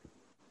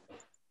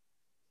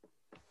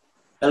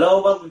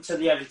Hello, welcome to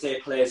the Everyday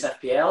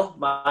FPL.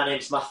 My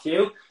name's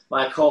Matthew.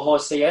 My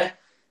co-host here,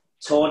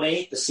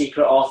 Tony, the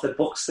secret author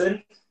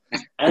Buxton.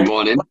 Good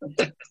morning.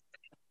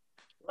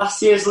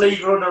 Last year's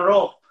league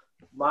runner-up,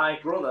 my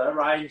brother,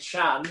 Ryan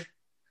Chan.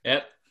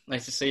 Yep,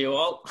 nice to see you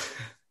all.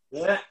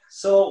 Yeah,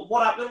 so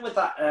what happened with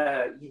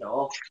that,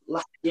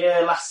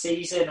 last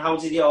season? How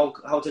did it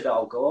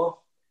all go?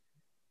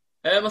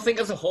 I think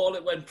as a whole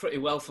it went pretty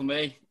well for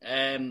me.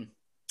 I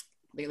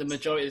think the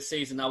majority of the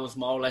season I was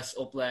more or less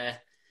up there,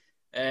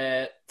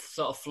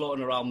 sort of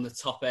floating around the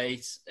top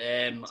 8.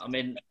 And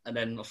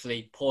then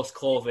obviously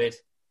post-COVID,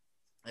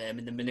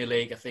 in the mini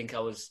league, I think I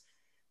was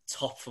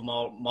top for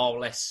more or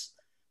less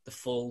the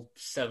full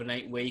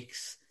 7-8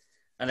 weeks,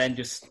 and then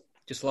just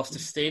lost to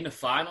Steve in the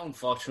final,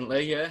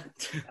 unfortunately. Yeah,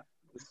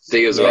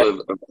 Steve as well,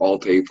 of all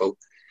people.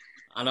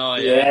 I know.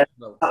 Yeah,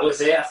 that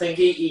was it. I think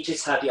he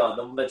just had your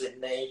number,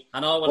 didn't he? I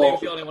know. Well, he was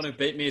the only one who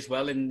beat me as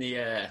well in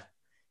the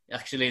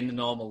actually in the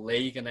normal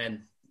league, and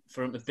then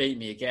for him to beat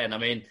me again, I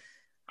mean,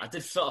 I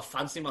did sort of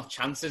fancy my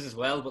chances as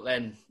well, but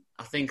then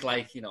I think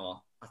I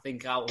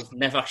was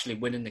never actually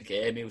winning the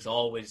game. He was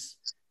always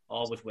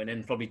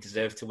winning. Probably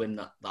deserved to win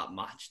that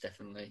match,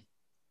 definitely.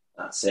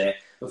 That's it.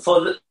 And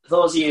for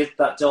those of you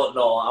that don't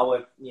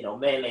know,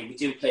 mainly we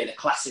do play the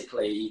Classic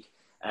League,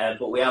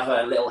 but we have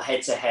a little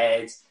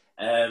head-to-head.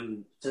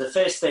 For the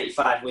first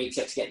 35 weeks,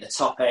 you have to get in the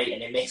top 8,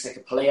 and it makes like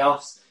a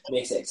playoffs. It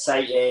makes it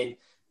exciting.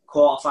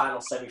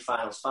 Quarterfinals,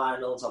 semi-finals,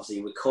 finals.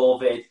 Obviously, with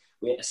COVID,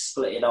 we had to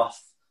split it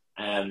off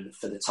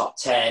for the top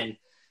 10.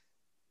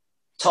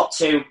 Top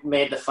 2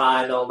 made the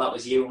final. That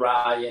was you,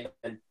 Ryan,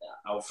 and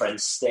our friend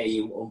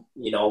Steve,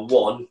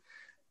 won.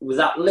 With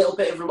that little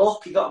bit of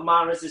luck, you got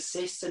Mara's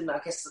assist, and I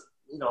guess,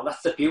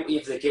 that's the beauty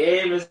of the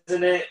game,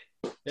 isn't it?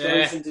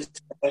 Yeah. Of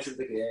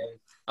the game.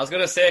 I was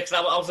going to say, because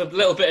I was a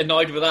little bit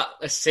annoyed with that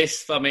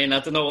assist. I mean, I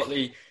don't know what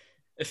the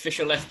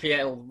official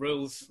FPL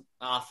rules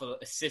are for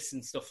assists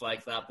and stuff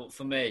like that, but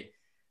for me,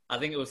 I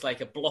think it was like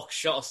a block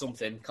shot or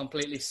something,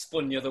 completely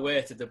spun the other way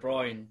to De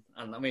Bruyne.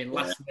 And I mean,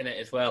 last minute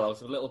as well, I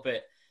was a little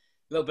bit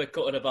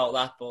gutted about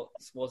that, but I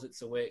suppose it's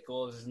the way it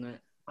goes, isn't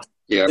it?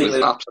 Yeah, it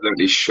was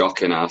absolutely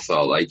shocking, I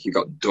thought. Like, you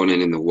got done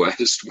in the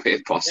worst way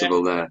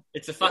possible there.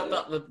 It's the fact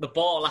that the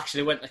ball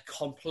actually went a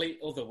complete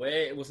other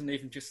way. It wasn't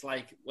even just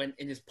like went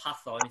in his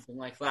path or anything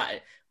like that.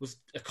 It was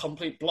a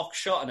complete block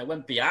shot and it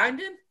went behind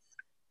him.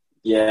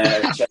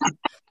 Yeah,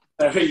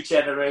 very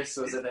generous,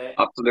 wasn't it?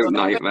 Absolute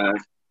nightmare.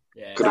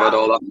 Yeah. Could have had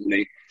all that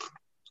money.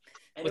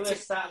 Anyway,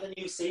 start of the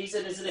new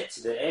season, isn't it,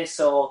 today?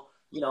 So,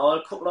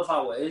 a couple of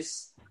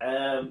hours,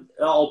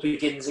 it all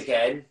begins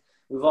again.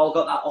 We've all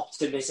got that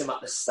optimism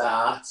at the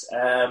start.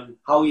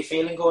 How are you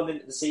feeling going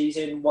into the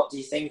season? What do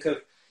you think of,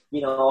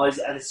 and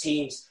the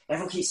teams?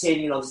 Everyone keeps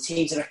saying, the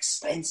teams are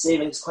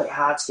expensive and it's quite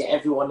hard to get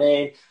everyone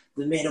in.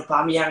 They made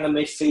Aubameyang a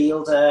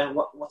midfielder.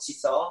 What's your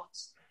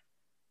thoughts?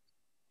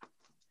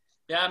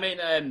 Yeah, I mean,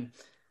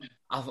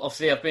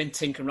 I've been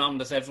tinkering around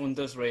as everyone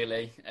does,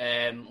 really.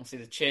 Obviously,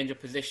 the change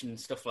of position and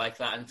stuff like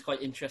that, and it's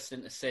quite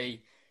interesting to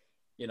see.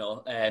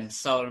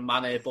 Salah and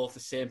Mane both the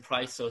same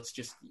price, so it's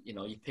just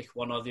you pick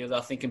one or the other.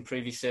 I think in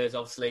previous years,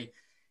 obviously,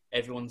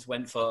 everyone's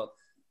went for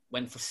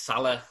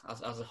Salah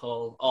as a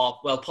whole, or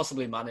well,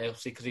 possibly Mane,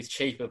 obviously because he's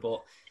cheaper.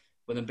 But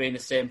with them being the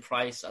same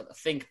price, I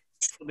think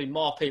probably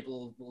more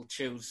people will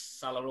choose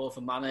Salah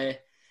over Mane.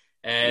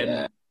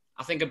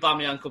 I think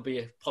Aubameyang could be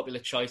a popular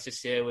choice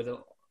this year, with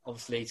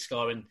obviously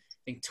scoring I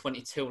think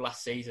 22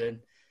 last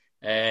season,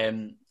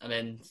 and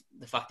then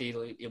the fact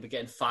that he'll be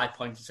getting 5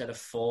 points instead of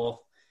 4.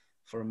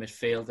 For a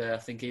midfielder, I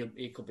think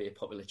he could be a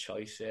popular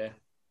choice.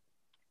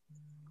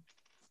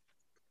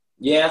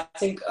 Yeah, I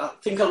think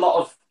a lot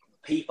of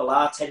people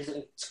are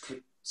tending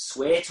to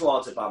sway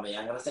towards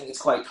Aubameyang, and I think it's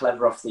quite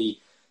clever of the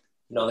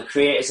the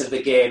creators of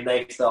the game.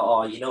 They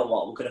thought, we're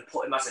going to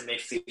put him as a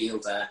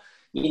midfielder.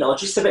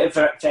 Just a bit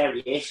of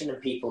variation in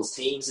people's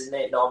teams, isn't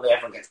it? Normally,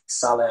 everyone gets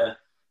Salah,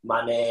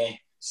 Mane,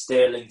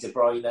 Sterling, De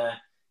Bruyne.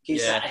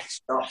 Gives that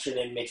extra option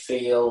in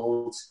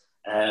midfield.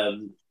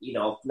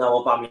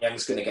 Now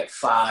Aubameyang's going to get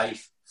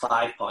 5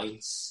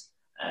 points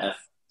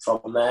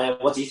from there.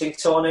 What do you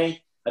think,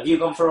 Tony? Have you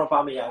gone for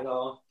Aubameyang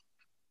or?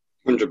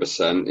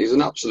 100%. He's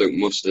an absolute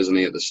must, isn't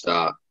he, at the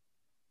start?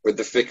 With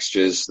the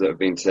fixtures that have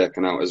been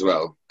taken out as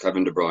well.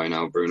 Kevin De Bruyne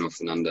out, Bruno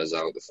Fernandes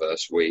out the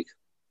first week.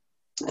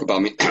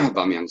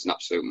 Aubameyang's an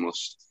absolute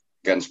must.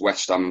 Against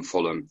West Ham and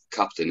Fulham,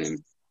 captain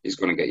him, he's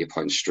going to get your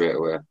points straight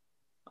away.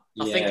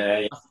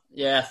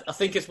 I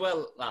think as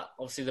well that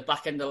obviously the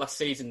back end of last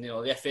season,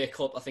 the FA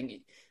Cup, I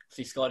think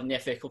he scored in the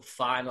FA Cup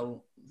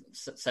final,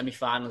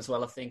 semi-final as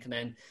well, I think, and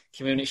then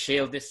Community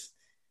Shield the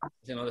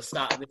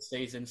start of this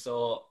season.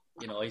 So,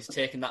 he's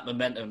taken that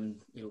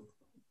momentum. He'll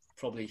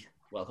probably,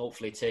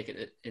 hopefully take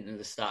it into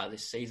the start of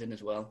this season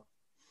as well.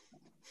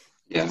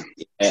 Yeah,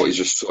 but he's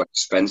just so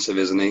expensive,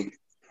 isn't he?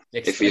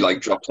 If he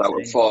drops out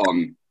of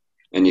form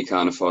and you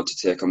can't afford to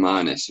take a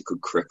minus, he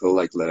could cripple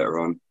later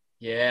on.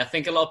 Yeah, I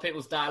think a lot of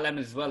people's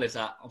dilemma as well is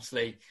that,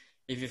 obviously,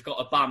 if you've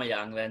got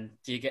Aubameyang, then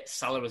do you get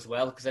Salah as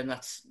well? Because then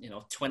that's,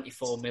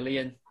 24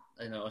 million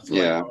You know, it's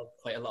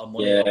quite a lot of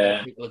money.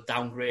 Yeah. People are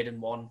downgrading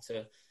one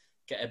to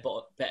get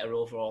a better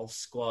overall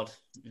squad,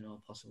 you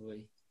know,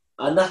 possibly.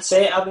 And that's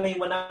it. I mean,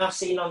 when I've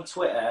seen on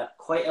Twitter,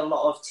 quite a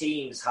lot of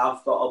teams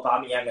have got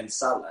Aubameyang and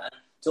Salah.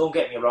 Don't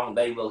get me wrong,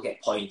 they will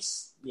get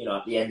points, you know,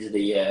 at the end of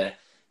the year.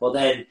 But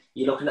then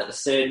you're looking at the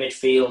third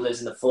midfielders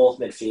and the fourth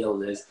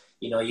midfielders,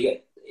 you know,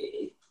 it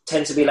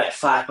tends to be like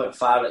 5.5,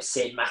 like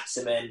St.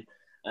 Maximin,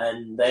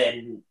 and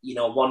then, you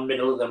know, one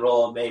middle of the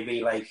road,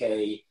 maybe like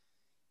a,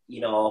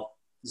 you know,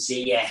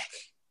 Ziyech,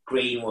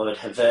 Greenwood,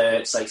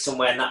 Havertz, like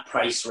somewhere in that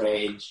price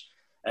range.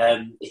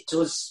 It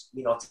does,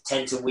 you know,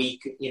 tend to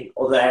weak in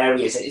other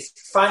areas.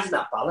 It's finding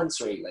that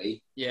balance,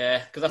 really.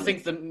 Yeah, because I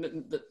think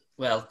to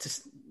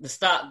the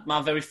start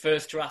my very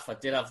first draft, I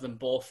did have them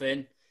both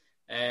in,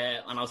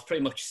 and I was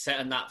pretty much set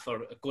on that for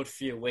a good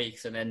few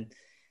weeks, and then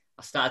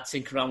I started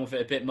tinkering around with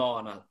it a bit more,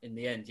 and in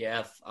the end,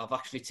 I've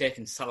actually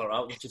taken Salah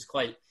out, which is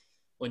quite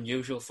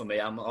unusual for me.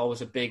 I'm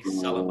always a big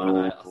Salah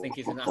man. I think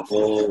he's an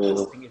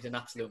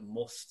absolute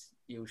must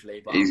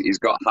usually. But he's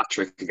got a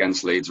hat-trick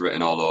against Leeds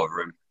written all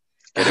over him.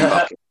 Get him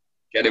back.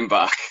 Get him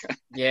back.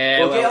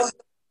 Yeah, well,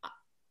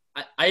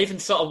 I even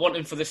sort of want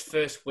him for this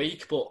first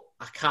week, but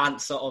I can't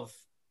sort of...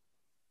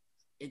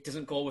 It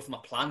doesn't go with my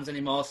plans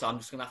anymore, so I'm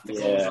just going to have to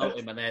go without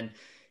him. And then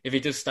if he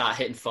does start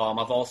hitting form,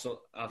 I've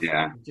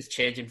just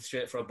changed him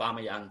straight for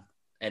Aubameyang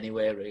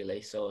anyway,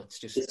 really. So it's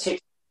just...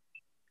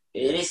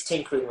 It is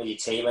tinkering with your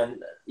team,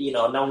 and, you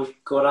know, now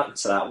we've gone on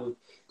to that.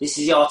 This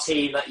is your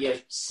team that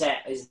you've set,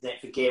 isn't it,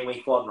 for game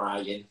week 1,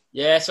 Ryan?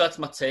 Yeah, so that's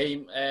my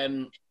team.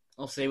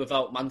 Obviously,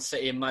 without Man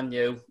City and Man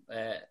U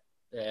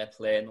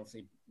playing,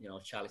 obviously, you know,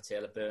 Charlie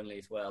Taylor, Burnley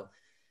as well.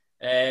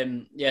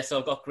 So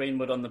I've got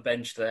Greenwood on the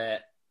bench there.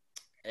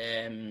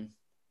 You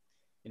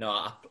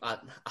know, I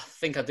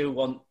think I do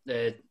want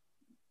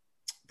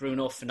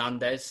Bruno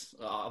Fernandes.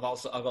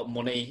 I've got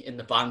money in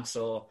the bank,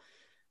 so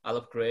I'll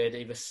upgrade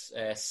either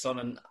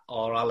Son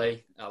or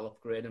Ali. I'll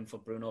upgrade him for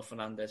Bruno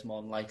Fernandes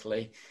more than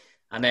likely.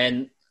 And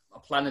then my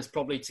plan is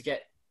probably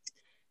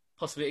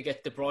possibly to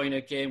get De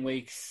Bruyne game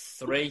week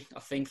 3. I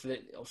think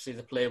obviously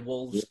they play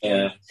Wolves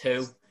game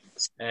 2.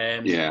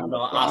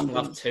 Arsenal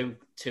have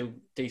two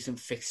decent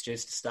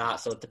fixtures to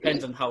start, so it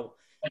depends on how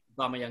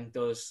Aubameyang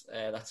does.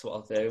 That's what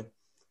I'll do.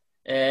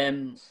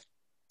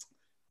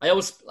 I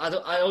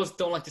always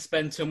don't like to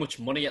spend too much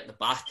money at the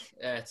back,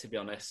 to be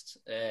honest.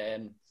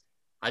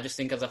 I just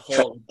think as a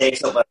whole,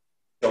 takes up a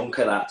chunk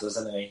of that,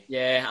 doesn't he?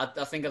 Yeah,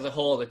 I think as a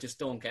whole, I just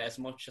don't get as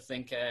much. I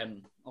think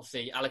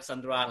obviously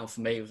Alexander-Arnold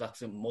for me was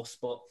absolute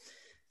must, but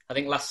I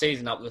think last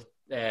season out of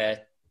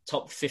the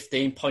top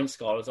 15 point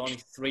scorers, only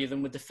 3 of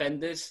them were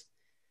defenders.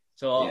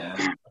 So I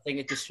think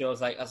it just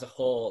shows, like, as a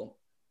whole,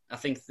 I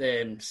think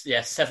 7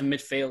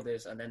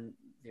 midfielders and then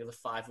the other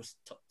 5 was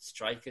top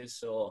strikers.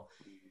 So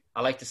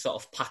I like to sort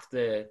of pack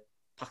the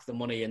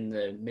money in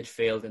the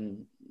midfield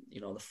and,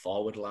 you know, the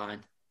forward line.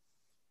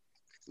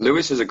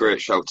 Lewis is a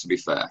great shout, to be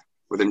fair.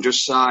 With him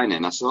just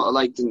signing, I sort of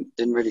like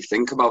didn't really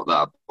think about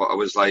that. But I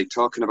was like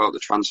talking about the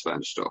transfer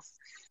and stuff.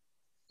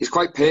 He's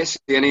quite pacey,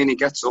 and he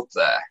gets up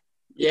there.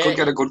 He could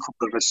get a good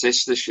couple of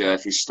assists this year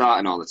if he's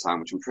starting all the time,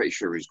 which I'm pretty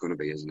sure he's going to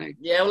be, isn't he?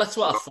 Yeah, well, that's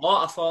what I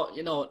thought. I thought,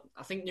 you know,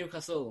 I think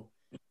Newcastle,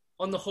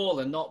 on the whole,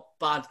 are not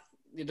bad.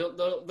 They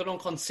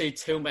don't concede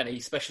too many,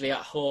 especially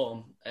at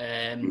home.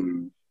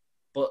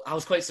 But I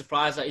was quite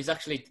surprised that he's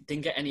actually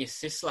didn't get any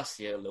assists last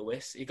year,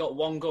 Lewis. He got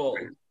 1 goal.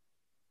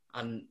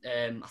 And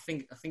I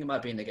think it might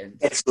have been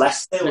against... It's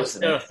Leicester,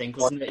 wasn't it? I think,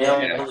 wasn't it?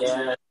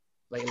 Yeah.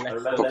 Like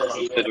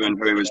considering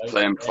who he was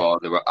playing for,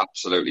 they were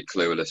absolutely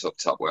clueless up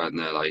top, weren't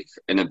they? Like,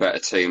 in a better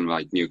team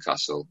like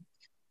Newcastle,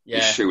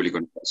 he's surely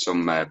going to get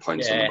some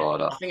points on the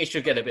board. I think he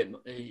should get a bit.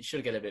 He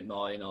should get a bit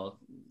more. You know,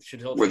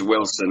 with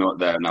Wilson up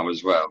there now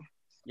as well.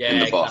 Yeah, in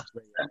the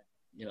exactly. box.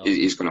 You know,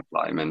 he's going to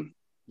fly him in.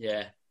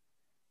 Yeah.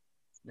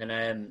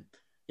 And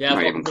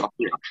might even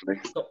copy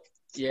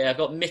actually. I've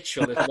got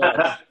Mitchell as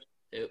well.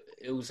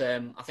 it was I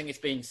think it's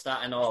been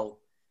starting all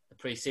the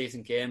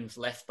pre-season games,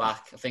 left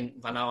back. I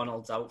think Van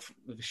Arnold's out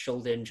with a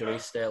shoulder injury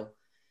still.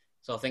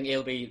 So I think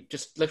he'll be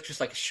just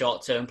like a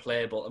short-term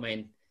player. But I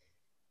mean,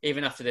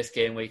 even after this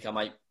game week,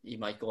 he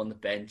might go on the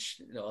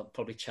bench. You know,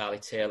 probably Charlie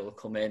Taylor will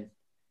come in.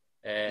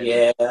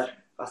 I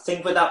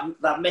think with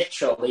that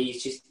Mitchell,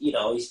 he's just, you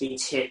know, he's been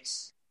tipped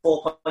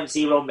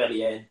 4.0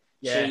 million.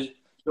 Yeah. You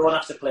don't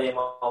have to play him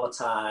all the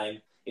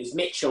time. It was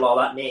Mitchell or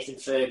that Nathan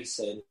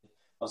Ferguson.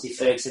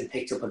 Obviously, Ferguson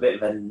picked up a bit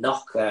of a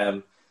knock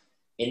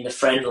in the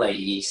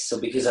friendlies, so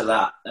because of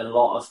that, a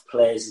lot of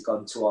players have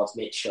gone towards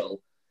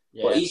Mitchell.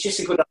 Yeah. But he's just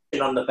a good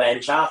option on the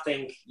bench. I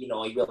think, you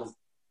know, he will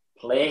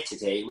play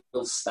today. He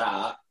will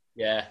start.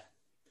 Yeah.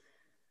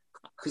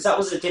 Because that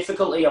was the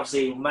difficulty,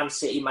 obviously, Man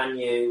City, Man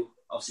U.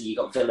 Obviously, you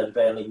got Villa and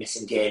Burnley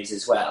missing games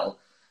as well.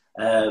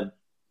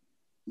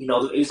 You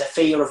know, it was a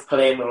fear of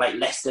playing with like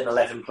less than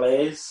 11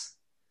 players.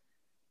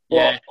 But,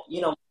 yeah.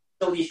 You know,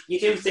 you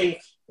do think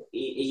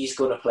he's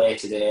going to play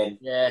today. And,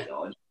 yeah. You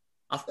know,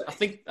 I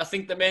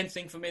think the main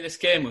thing for me this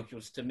game week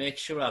was to make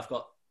sure I've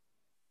got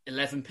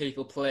 11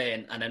 people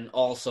playing, and then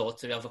also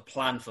to have a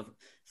plan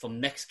for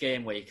next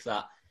game week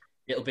that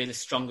it'll be the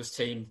strongest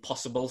team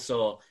possible.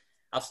 So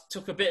I've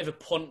took a bit of a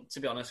punt, to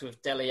be honest,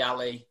 with Dele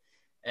Alli.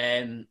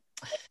 It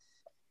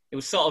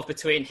was sort of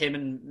between him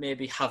and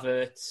maybe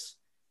Havertz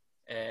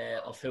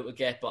of who to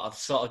get, but I've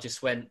sort of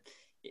just went.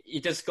 He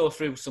does go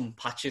through some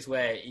patches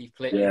where he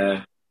play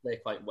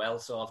quite well,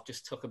 so I've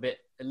just took a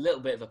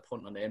little bit of a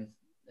punt on him.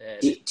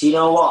 Do you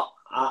know what?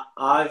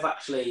 I've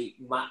actually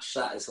matched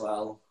that as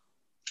well.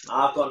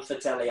 I've gone for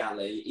Dele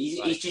Alli.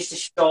 He's just a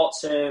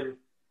short-term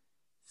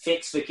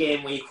fix for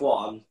game week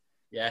 1.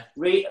 Yeah.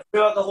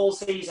 Throughout the whole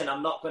season,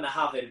 I'm not going to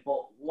have him.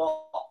 But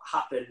what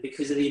happened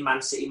because of the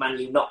Man City Man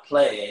U not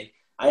playing?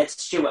 I had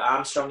Stuart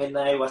Armstrong in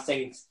there, who I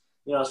think,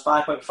 it's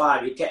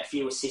 5.5. He'd get a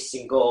few assists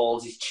and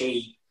goals. He's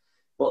cheap.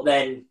 But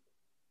then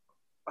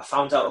I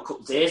found out a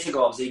couple of days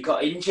ago, obviously, he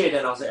got injured,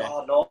 and I was like,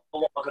 oh no,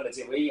 what am I going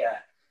to do here?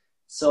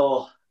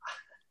 So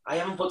I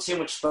haven't put too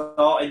much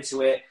thought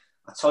into it.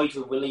 I toyed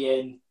with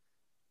Willian.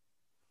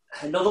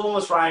 Another one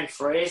was Ryan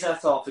Fraser, I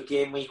thought, for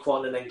game week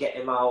 1 and then get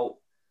him out.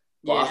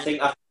 But I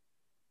think I've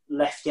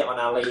left it on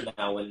Ali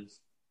now.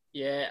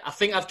 Yeah, I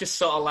think I've just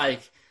sort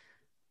of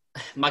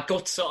my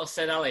gut sort of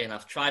said Ali, and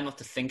I've tried not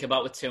to think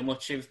about it too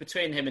much. It was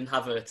between him and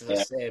Havertz, as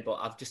I say, but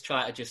I've just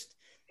tried to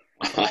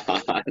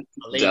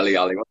Dele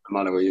Alli, what the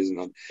man are we using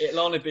on? It'll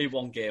only be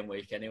one game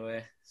week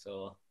anyway,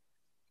 so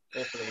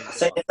hopefully. I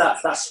think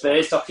that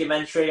Spurs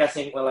documentary, I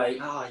think we're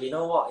like, you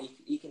know what,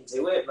 he can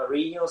do it.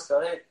 Mourinho's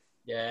got it.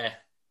 Yeah.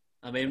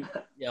 I mean,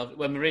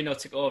 when Mourinho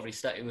took over,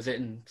 he was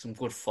in some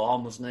good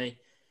form, wasn't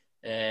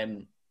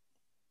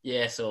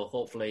he? So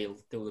hopefully he'll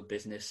do the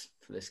business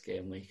for this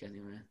game week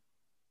anyway.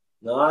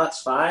 No,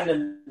 that's fine.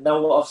 And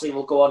now obviously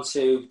we'll go on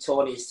to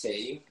Tony's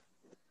team.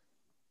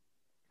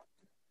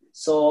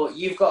 So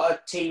you've got a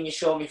team you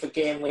showed me for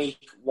game week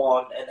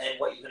 1 and then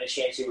what you're going to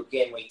change to with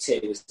game week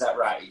 2, is that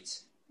right?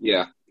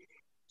 Yeah.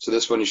 So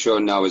this one you're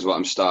showing now is what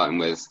I'm starting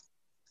with.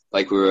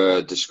 Like we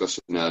were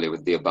discussing earlier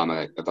with the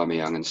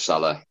Aubameyang and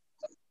Salah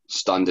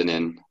standing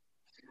in.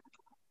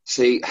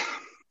 See,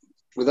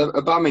 with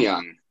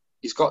Aubameyang,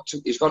 he's got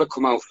to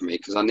come out for me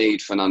because I need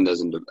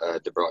Fernandes and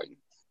De Bruyne.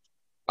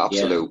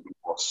 Absolute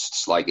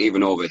busts,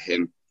 even over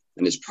him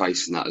and his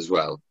price and that as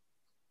well.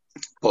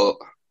 But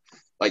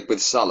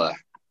with Salah,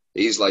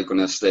 he's going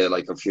to stay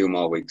a few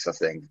more weeks, I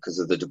think, because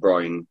of the De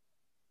Bruyne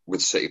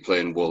with City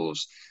playing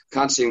Wolves.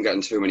 Can't see him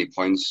getting too many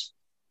points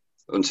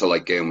until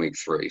game week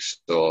 3.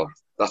 So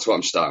that's what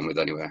I'm starting with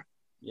anyway.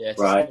 Yeah,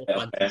 it's right.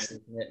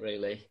 Fantastic, isn't it,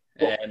 really?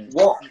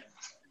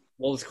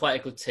 Wolves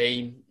quite a good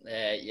team.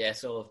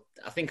 So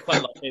I think quite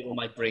a lot of people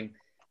might bring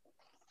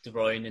De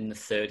Bruyne in the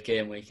 3rd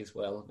game week as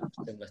well.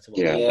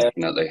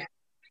 Definitely.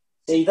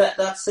 See,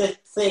 that's the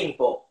thing,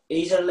 but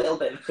he's a little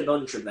bit of a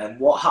conundrum then.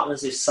 What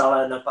happens if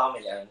Salah and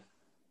Aubameyang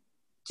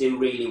do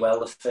really well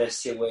the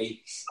first 2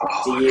 weeks?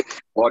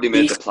 What do you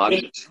make the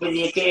plan? With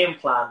your game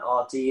plan,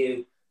 or do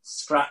you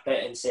scrap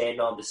it and say,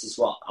 no, this is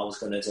what I was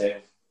going to do?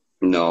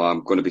 No,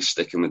 I'm going to be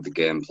sticking with the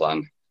game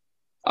plan.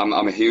 I'm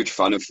a huge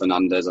fan of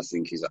Fernandes. I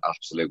think he's an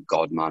absolute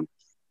god, man.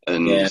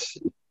 And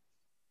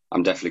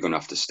I'm definitely going to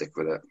have to stick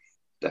with it.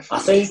 Definitely.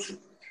 I think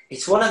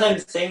it's one of them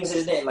things,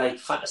 isn't it, like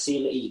Fantasy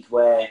League,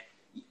 where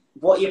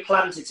what you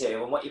plan to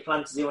do and what you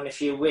plan to do in a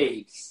few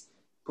weeks,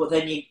 but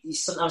then you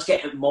sometimes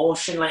get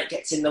emotion,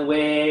 gets in the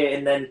way,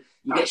 and then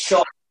you get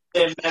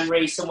short-term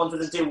memory, someone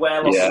doesn't do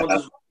well or someone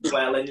doesn't do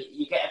well, and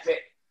you get a bit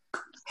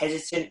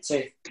hesitant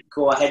to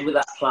go ahead with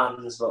that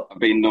plans. But I've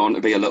been known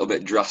to be a little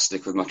bit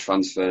drastic with my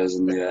transfers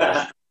in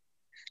the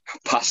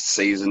past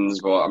seasons,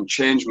 but I'm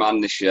changed man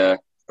this year,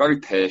 very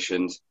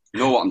patient,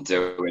 know what I'm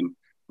doing.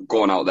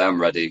 Going out there,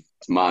 I'm ready.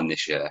 It's mine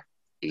this year.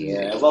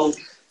 Yeah, well,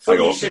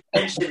 funny you should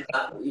mention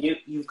that.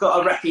 You've got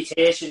a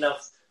reputation of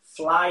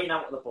flying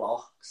out of the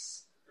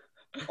blocks.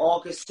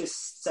 August to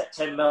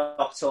September,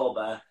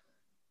 October,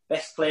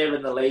 best player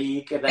in the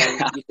league, and then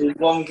you do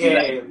one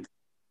game,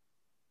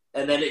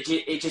 and then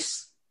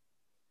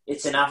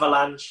it's an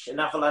avalanche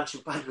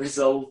of bad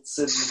results.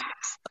 And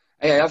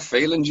hey, I have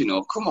feelings,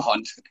 Come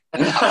on.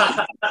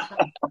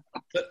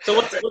 So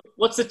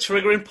what's the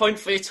triggering point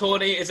for you,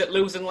 Tony? Is it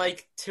losing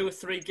 2 or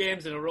 3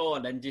 games in a row,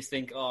 and then do you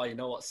think, oh, you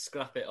know what,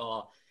 scrap it?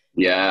 Or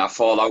I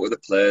fall out with the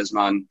players,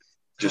 man.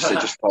 It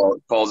just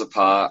falls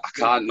apart. I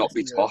can't not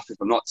be top. If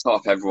I'm not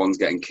top, everyone's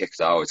getting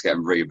kicked out. It's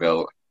getting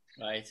rebuilt.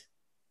 Right.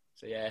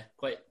 So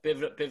quite a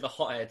bit of a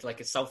hothead, like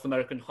a South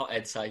American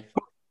hothead type.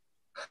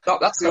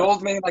 That's the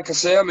old me. Like I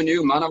say, I'm a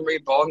new man. I'm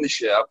reborn this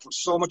year. I've put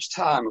so much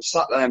time. I've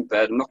sat there in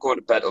bed. I'm not going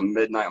to bed till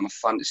midnight. I'm a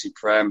fantasy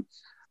prem.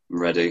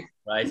 I'm ready.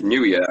 Right.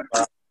 New year.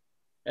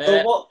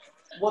 So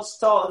what's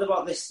thought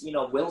about this,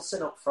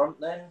 Wilson up front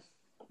then?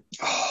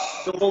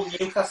 Double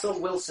Newcastle,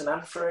 Wilson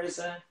and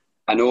Fraser.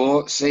 I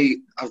know.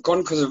 See, I've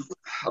gone with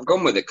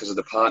it because of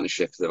the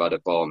partnership they've had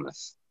at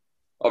Bournemouth.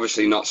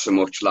 Obviously not so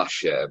much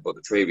last year, but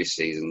the previous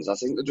seasons. I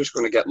think they're just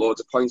going to get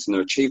loads of points and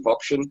they're a cheap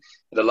option.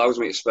 It allows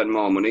me to spend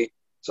more money.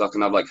 So I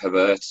can have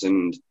Havertz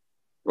and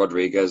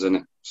Rodriguez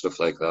and stuff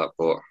like that.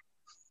 But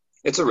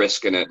it's a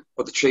risk in it.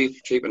 But they're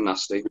cheap and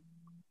nasty.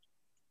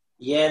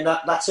 Yeah, and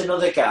that's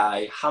another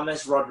guy,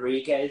 James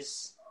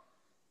Rodriguez.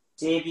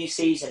 debut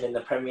season in the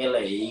Premier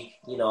League.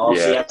 You know,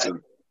 obviously had a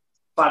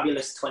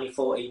fabulous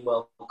 2014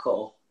 World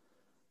Cup.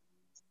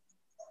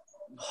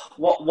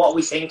 What are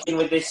we thinking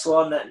with this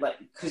one? Like,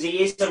 because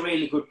he is a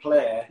really good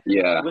player.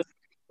 Yeah. With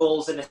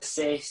goals and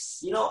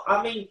assists. You know,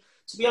 I mean,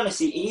 to be honest,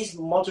 he is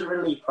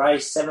moderately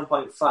priced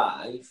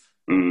 7.5.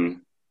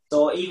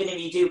 So even if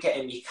you do get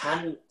him, you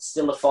can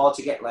still afford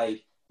to get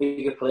like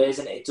bigger players,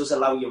 and it does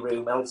allow you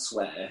room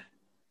elsewhere.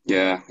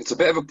 Yeah, it's a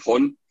bit of a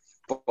punt,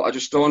 but I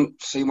just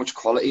don't see much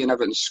quality in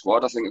Everton's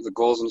squad. I think if the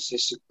goals and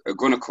assists are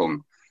going to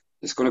come,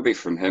 it's going to be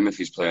from him if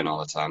he's playing all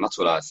the time. That's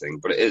what I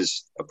think. But it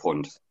is a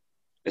punt.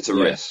 It's a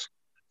risk.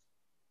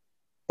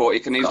 But he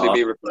can easily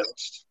be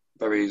replaced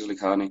very easily,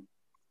 can't he?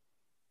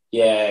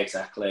 Yeah,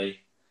 exactly.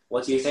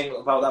 What do you think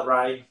about that,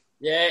 Ryan?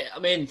 Yeah, I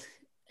mean,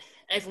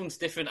 everyone's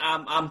different.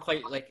 I'm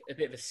quite like a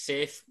bit of a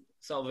safe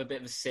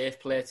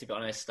player, to be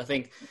honest. I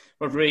think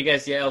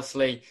Rodriguez,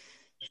 obviously,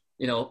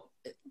 you know,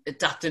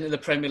 adapting to the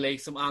Premier League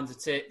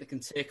sometimes it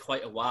can take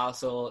quite a while.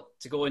 So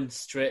to go in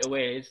straight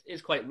away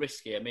is quite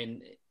risky. I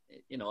mean,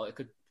 you know, it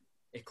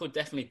could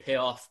definitely pay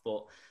off,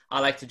 but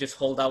I like to just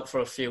hold out for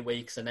a few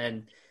weeks and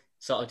then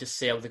sort of just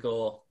see how they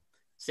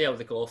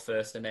go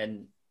first, and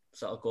then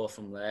sort of go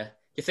from there.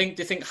 Do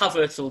you think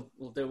Havertz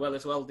will do well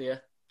as well, do you,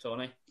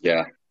 Tony?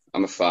 Yeah,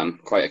 I'm a fan.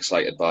 Quite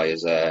excited by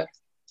his that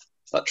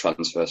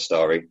transfer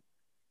story.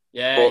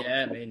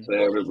 I mean,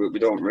 we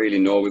don't really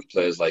know with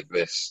players like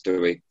this, do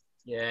we?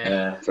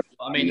 Yeah.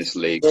 I mean, in this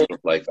league, stuff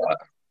like that.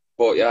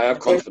 But yeah, I have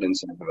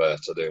confidence in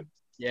Havertz, I do.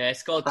 Yeah, he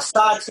scored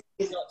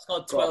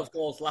 12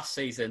 goals last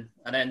season,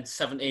 and then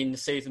 17 the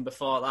season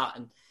before that,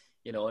 and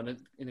you know, in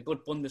a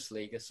good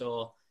Bundesliga.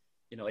 So,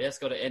 you know, he has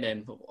got it in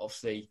him. But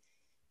obviously,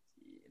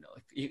 you know,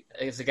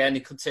 he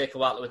could take a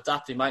while to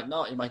adapt. He might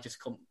not. He might just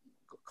come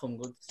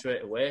good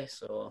straight away.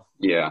 So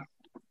yeah.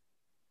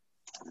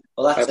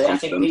 Well, that's it. I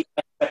think we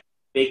expect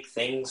big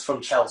things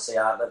from Chelsea,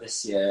 aren't they,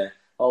 this year?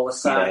 All the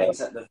signings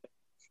that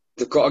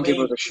they've got to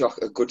give us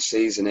a good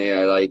season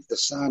here. Like, the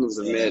signings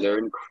they've made are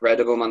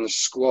incredible, man. The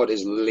squad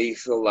is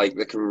lethal. Like,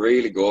 they can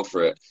really go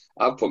for it.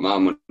 I've put my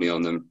money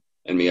on them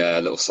in my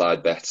little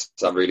side bets.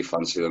 I really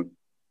fancy them.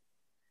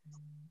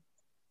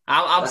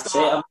 I'm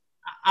still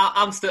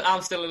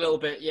a little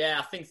bit. Yeah,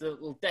 I think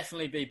they'll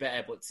definitely be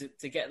better. But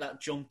to get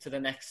that jump to the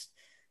next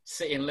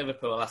City and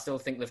Liverpool, I still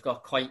think they've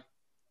got quite.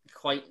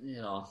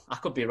 You know, I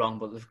could be wrong,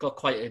 but they've got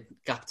quite a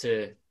gap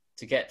to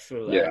get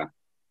through there.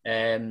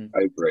 Yeah.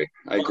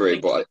 I agree,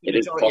 but it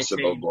is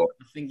possible. But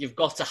I think you've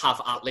got to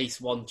have at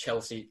least one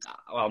Chelsea.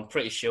 Well, I'm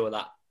pretty sure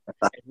that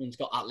everyone's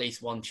got at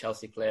least one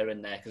Chelsea player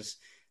in there, because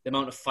the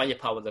amount of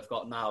firepower they've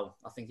got now,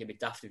 I think it'd be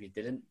daft if you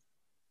didn't.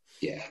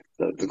 Yeah,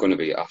 they're going to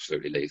be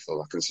absolutely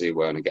lethal. I can see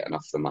Werner getting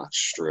off the match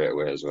straight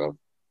away as well.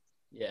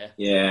 Yeah,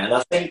 and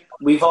I think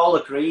we've all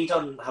agreed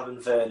on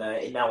having Werner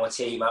in our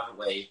team, haven't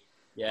we?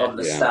 Yeah. From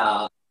the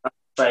start, that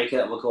striker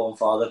that we're going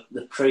for,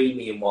 the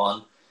premium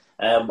one.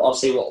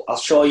 Obviously, I'll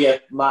show you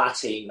my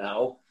team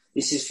now.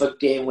 This is for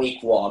game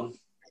week 1.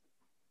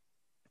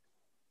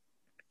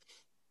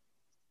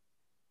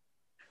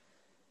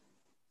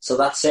 So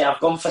that's it. I've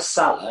gone for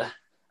Salah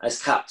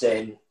as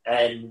captain.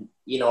 And,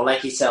 you know,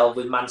 like yourself,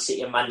 with Man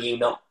City and Man U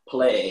not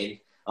playing,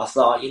 I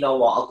thought, you know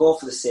what, I'll go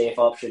for the safe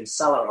option.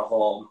 Salah at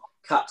home,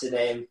 captain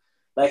him.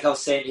 Like I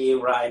was saying to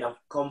you, Ryan, I've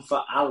gone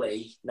for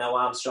Ali. Now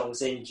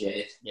Armstrong's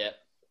injured. Yeah.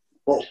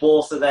 But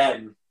both of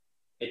them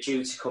are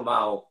due to come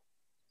out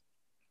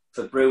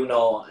for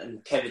Bruno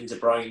and Kevin De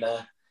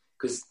Bruyne,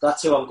 because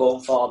that's who I'm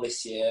going for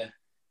this year.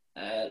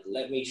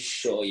 Let me just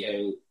show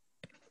you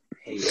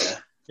here. It's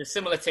a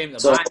similar team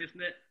to mine,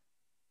 isn't it?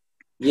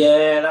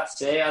 Yeah,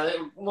 that's it. I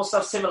think we must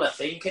have similar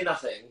thinking, I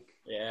think.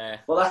 Yeah.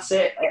 Well, that's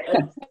it.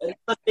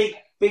 Another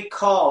big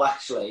call,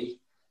 actually,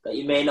 that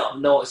you may not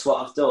have noticed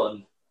what I've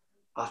done.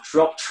 I've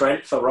dropped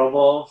Trent for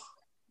Robbo.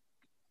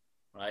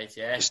 Right,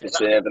 yeah. Just to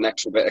save an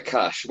extra bit of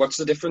cash. What's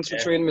the difference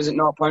between them? Is it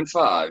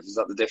 0.5? Is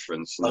that the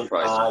difference in the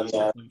price?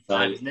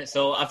 Yeah. Isn't it?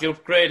 So have you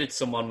upgraded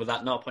someone with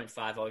that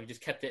 0.5, or you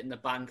just kept it in the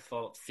bank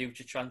for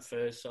future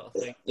transfers sort of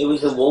thing? It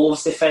was a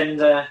Wolves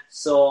defender.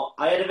 So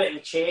I had a bit of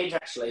a change,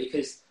 actually,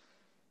 because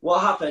what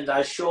happened,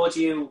 I showed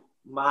you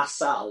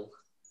Marcel.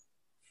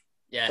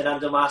 Yeah.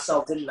 Fernando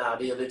Marcel, didn't I,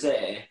 the other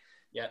day?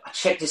 Yeah. I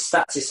checked his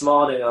stats this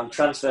morning on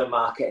Transfer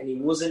Market, and he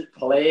wasn't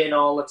playing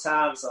all the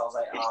time. So I was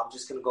like, I'm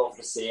just going to go for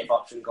the safe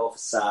option, go for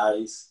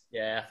size.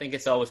 Yeah, I think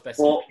it's always best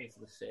to go for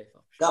the safe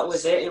option. That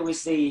was it. It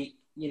was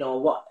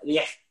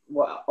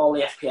what all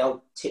the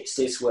FPL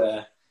tipsters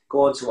were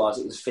going towards.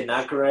 It was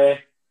Vinagre.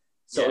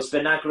 So it was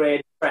Vinagre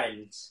and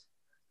Trent.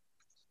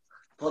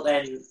 But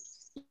then,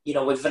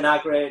 with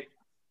Vinagre,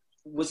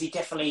 was he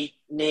definitely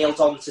nailed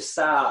on to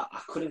start?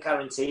 I couldn't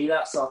guarantee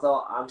that. So I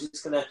thought, I'm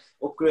just going to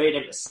upgrade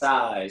him to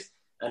size,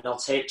 and I'll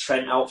take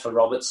Trent out for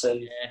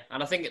Robertson. Yeah,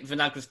 and I think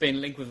Vinagre's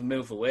been linked with a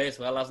move away as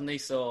well, hasn't he?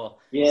 So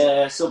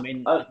yeah, so I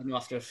mean,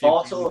 after a few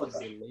Porto.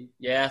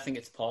 Yeah, I think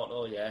it's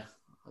Porto.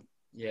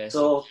 Yeah.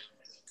 So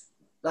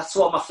that's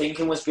what my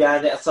thinking was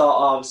behind it. I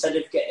thought, instead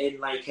of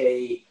getting like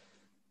a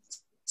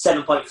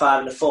 7.5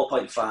 and a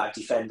 4.5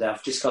 defender,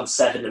 I've just gone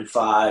 7 and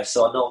 5.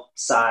 So I know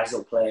size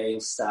will play, he'll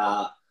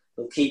start.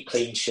 He'll keep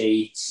clean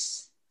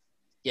sheets.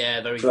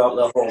 Yeah, throughout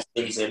the whole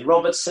season.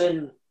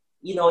 Robertson,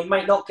 he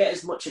might not get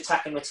as much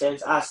attacking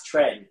returns as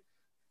Trent,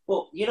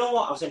 but you know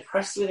what? I was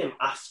impressed with him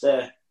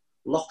after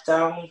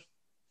lockdown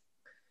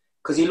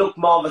because he looked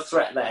more of a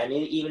threat then.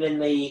 Even in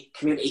the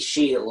Community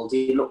Shield,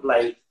 he looked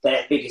like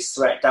their biggest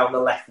threat down the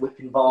left,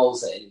 whipping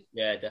balls in.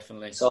 Yeah,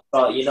 definitely. So I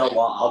thought, you know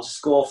what? I'll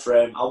just go for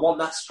him. I want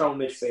that strong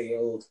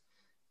midfield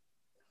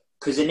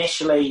because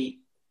initially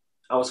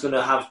I was going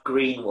to have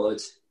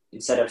Greenwood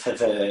instead of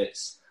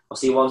Havertz.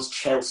 Obviously, once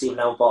Chelsea have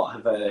now bought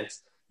Havertz,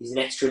 he's an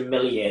extra $1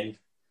 million.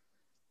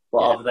 But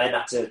I've then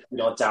had to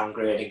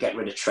downgrade and get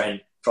rid of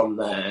Trent from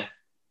there.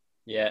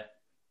 Yeah.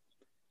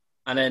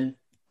 And then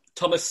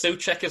Thomas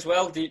Souček as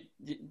well. Do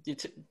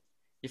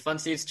you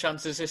fancy his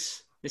chances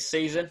this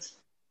season?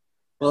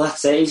 Well,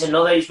 that's it.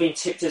 He's been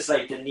tipped as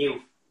like the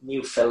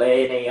new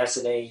Fellaini,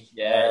 hasn't he?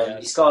 Yeah.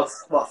 He scored,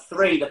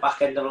 3 the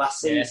back end of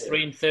last season? Yeah,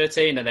 3 and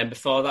 13, and then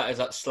before that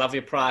is at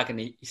Slavia Prague, and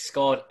he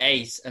scored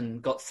 8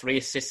 and got 3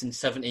 assists in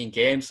 17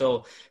 games.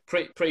 So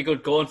pretty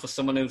good going for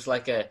someone who's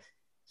like a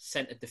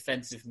centre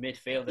defensive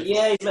midfielder.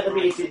 Yeah, he's meant to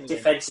be a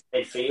defensive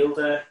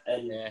midfielder,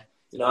 and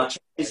I checked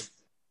his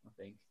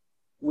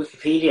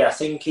Wikipedia. I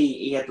think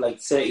he had like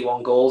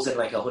 31 goals in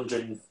like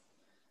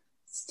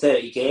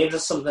 130 games or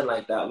something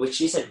like that,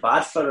 which isn't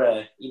bad for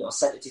a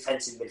centre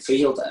defensive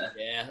midfielder.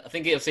 Yeah, I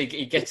think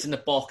he gets in the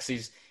box.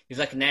 He's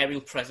like an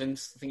aerial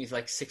presence. I think he's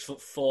like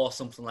 6'4",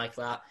 something like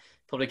that.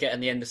 Probably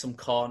getting the end of some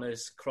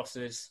corners,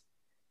 crosses.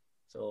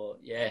 So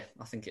yeah,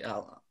 I think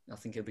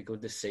he'll be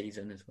good this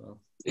season as well.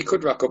 He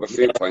could rack up a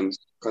few points,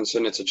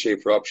 considering it's a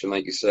cheaper option,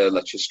 like you said,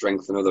 lets you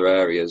strengthen other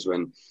areas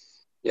when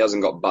he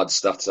hasn't got bad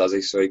stats, has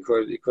he? So he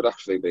could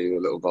actually be a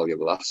little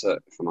valuable asset,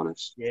 if I'm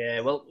honest.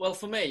 Yeah, well,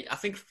 for me, I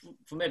think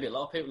for maybe a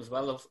lot of people as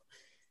well,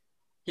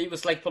 he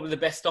was like probably the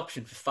best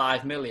option for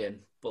 5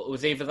 million, but it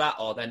was either that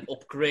or then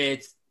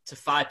upgrade to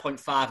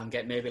 5.5 and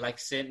get maybe like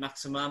Saint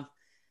Maximin.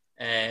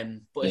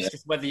 But it's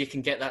just whether you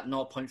can get that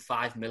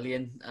 0.5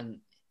 million, and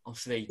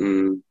obviously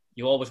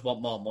you always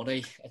want more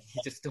money, and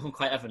you just don't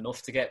quite have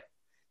enough to get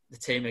the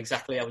team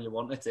exactly how you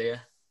want it, do you?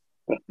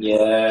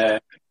 Yeah,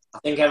 I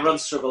think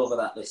everyone's struggled with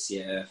that this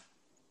year.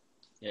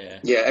 Yeah,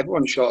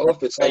 everyone's shot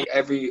up. It's like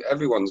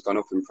everyone's gone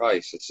up in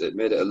price. It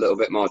made it a little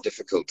bit more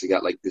difficult to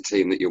get like the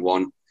team that you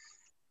want.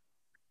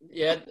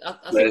 Yeah,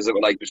 Players that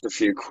were like just a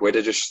few quid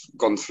have just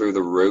gone through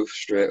the roof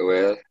straight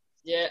away.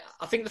 Yeah,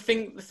 I think the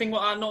thing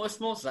what I notice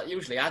most is that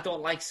usually I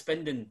don't like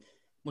spending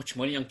much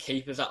money on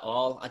keepers at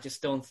all. I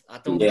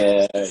don't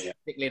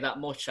particularly that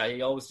much.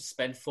 I always just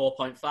spend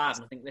 4.5,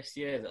 and I think this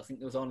year there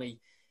was only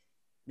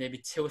maybe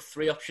 2 or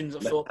 3 options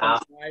at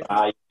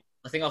 4.5.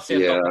 I think I've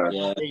seen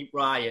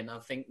Ryan. I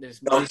think there's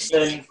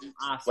Johnson,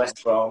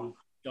 West Brom.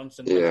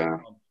 Johnson, West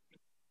Brom.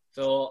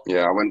 So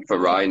yeah, I went for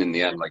Ryan in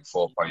the end, like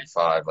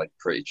 4.5, like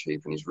pretty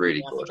cheap, and he's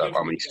really good.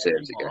 How many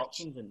saves he gets?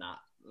 Options in that.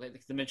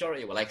 Like, the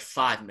majority were like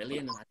 5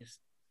 million, and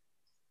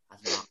I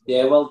don't know.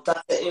 Yeah, well,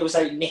 it was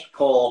like Nick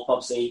Pope,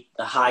 obviously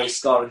the highest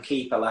scoring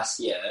keeper last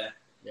year.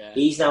 Yeah.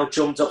 He's now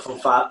jumped up from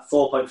 4.5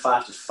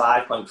 to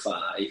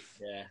 5.5.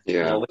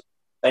 Yeah. Which is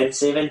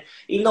expensive, and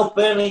even though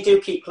Burnley do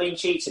keep clean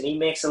sheets and he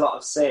makes a lot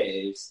of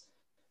saves,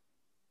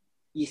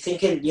 you're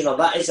thinking,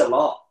 that is a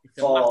lot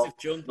for a massive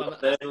jump on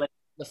Burnley.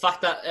 The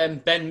fact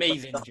that Ben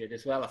Mee's injured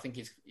as well, I think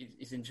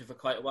he's injured for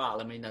quite a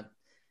while. I mean,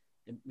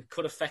 it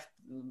could affect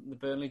the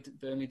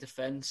Burnley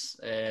defence.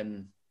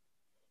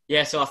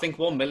 So I think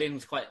 1 million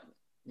was quite,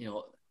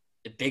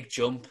 a big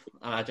jump,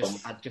 and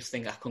I just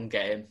think I couldn't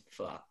get him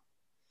for that.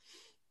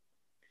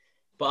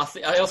 But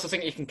I also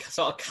think you can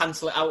sort of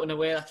cancel it out in a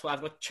way. That's why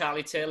I've got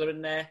Charlie Taylor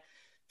in there,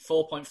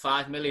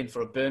 4.5 million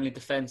for a Burnley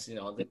defence.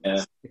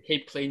 They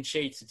keep clean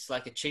sheets. It's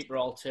like a cheaper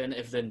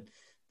alternative than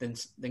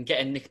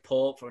getting Nick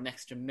Pope for an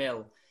extra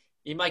mil.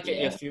 He might get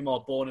you a few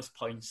more bonus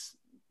points,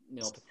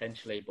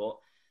 potentially, but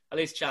at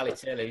least Charlie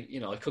Taylor,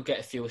 he could get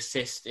a few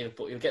assists,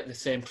 but he'll get the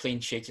same clean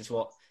sheet as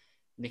what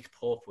Nick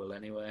Pope will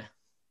anyway.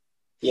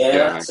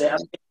 Yeah, that's it.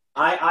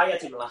 I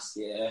had him last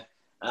year.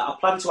 I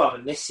plan to have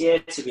him this year,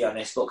 to be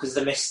honest, but because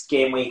they missed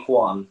game week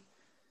 1,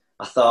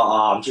 I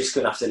thought, I'm just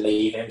going to have to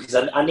leave him because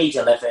I need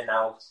 11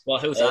 now. Well,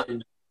 who's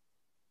that?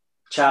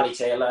 Charlie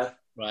Taylor.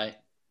 Right.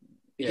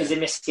 Because he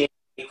missed game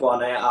week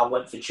 1, I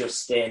went for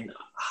Justin.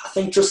 I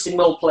think Justin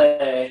will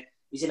play.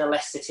 He's in a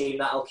Leicester team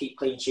that'll keep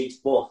clean sheets,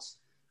 but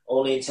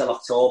only until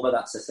October.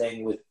 That's the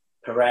thing with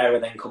Pereira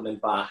then coming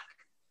back.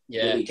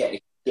 Yeah. Really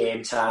get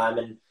game time.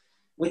 And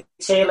with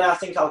Taylor, I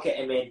think I'll get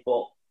him in,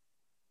 but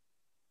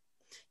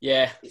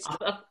it's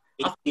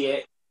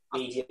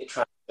immediate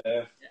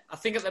transfer. I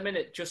think at the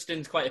minute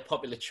Justin's quite a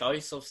popular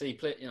choice. Obviously,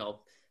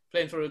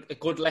 playing for a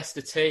good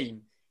Leicester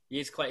team, he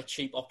is quite a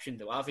cheap option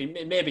to have. He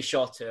may be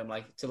short term,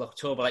 like till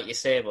October, like you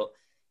say, but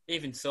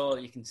even so,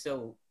 you can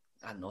still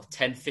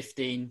 10,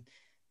 15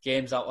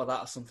 games out of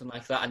that or something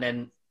like that, and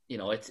then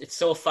it's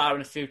so far in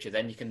the future.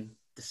 Then you can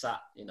decide.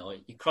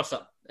 You cross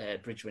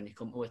that bridge when you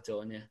come to it,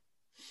 don't you?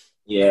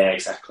 Yeah,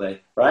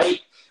 exactly.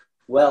 Right.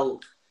 Well,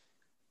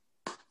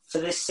 for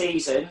this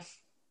season,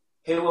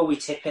 who are we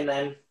tipping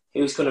then?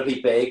 Who's going to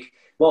be big?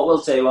 what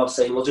we'll do,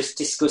 obviously, we'll just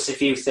discuss a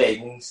few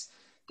things.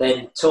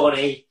 Then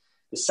Tony,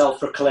 the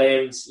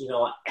self-proclaimed,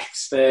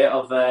 expert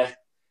of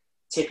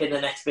tipping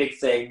the next big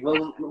thing,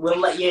 we'll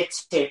let you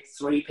tip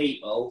 3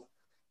 people,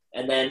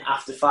 and then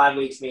after 5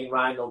 weeks, me and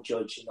Ryan will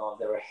judge, if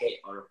they're a hit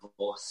or a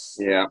bust.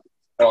 Yeah.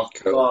 So,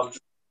 Cool.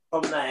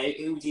 from there,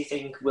 who do you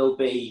think will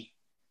be?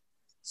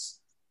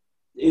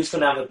 Who's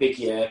going to have a big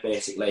year,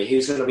 basically?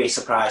 Who's going to be a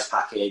surprise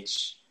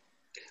package?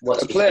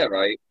 A player,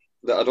 right,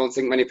 that I don't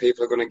think many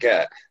people are going to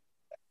get,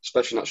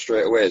 especially not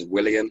straight away, is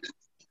Willian.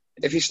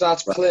 If he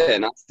starts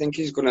playing, I think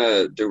he's going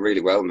to do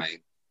really well,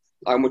 mate.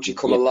 How much he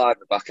come alive at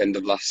the back end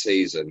of last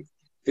season.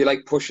 If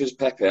he pushes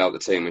Pepe out of the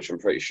team, which I'm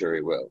pretty sure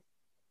he will,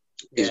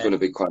 he's going to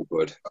be quite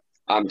good.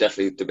 I'm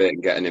definitely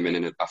debating getting him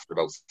in after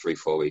about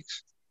 3-4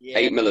 weeks.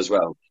 8 mil as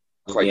well,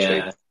 quite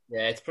cheap.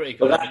 Yeah, it's pretty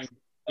good.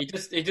 He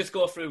just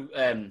go through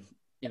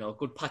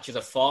good patches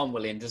of form,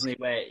 William, doesn't he?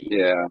 Where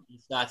he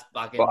starts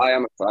bagging. But I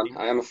am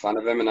a fan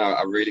of him, and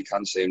I really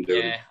can see him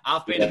doing. Yeah,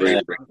 I've been a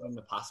fan in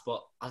the past,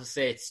 but as I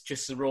say, it's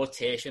just the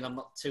rotation. I'm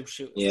not too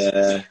sure.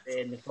 Yeah,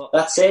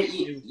 that's it.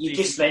 You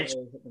just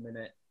mentioned at the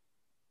minute.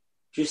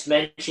 Just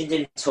mentioned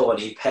in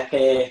Tony,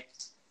 Pepe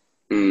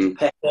and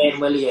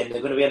William.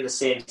 They're going to be on the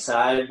same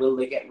side. Will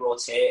they get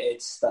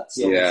rotated? That's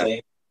the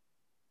only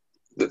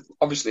thing.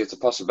 Obviously, it's a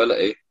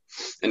possibility.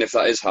 And if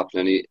that is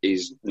happening,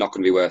 he's not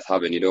going to be worth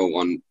having. You don't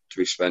want to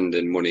be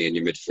spending money in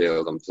your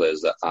midfield on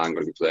players that aren't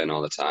going to be playing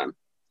all the time.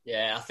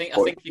 Yeah, I think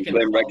you can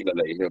play him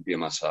regularly. He'll be on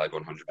my side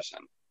 100%.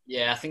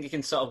 Yeah, I think you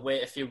can sort of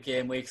wait a few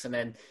game weeks, and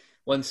then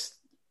once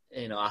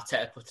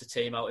Arteta puts a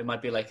team out, it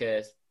might be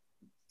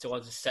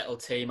towards a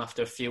settled team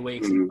after a few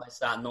weeks. You might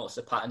start notice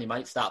the pattern. You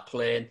might start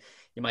playing.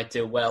 You might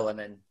do well, and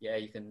then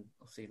you can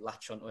obviously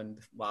latch onto him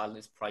while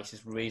his price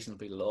is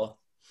reasonably low.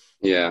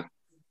 Yeah.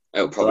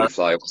 It'll probably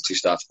fly up once he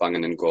starts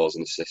banging in goals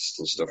and assists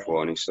and stuff,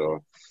 won't he?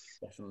 So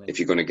definitely. If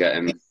you're going to get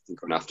him, you're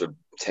going to have to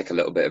take a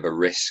little bit of a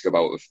risk,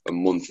 about a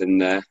month in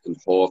there, and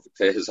hope it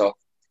pays off.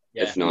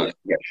 Yeah. If not,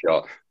 get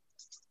shot.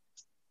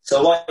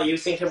 So what are you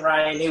thinking,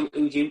 Ryan?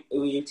 Who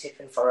are you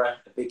tipping for a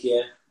big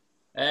year?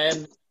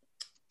 Well,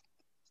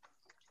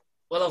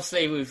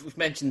 obviously we've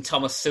mentioned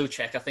Thomas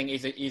Souček. I think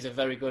he's a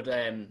very good,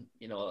 a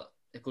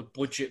good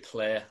budget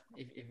player.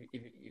 If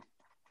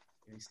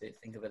you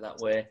think of it that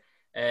way.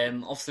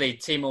 Obviously,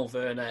 Timo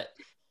Werner.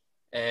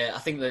 I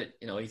think that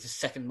he's the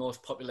second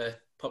most popular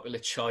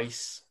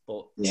choice,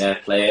 but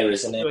player,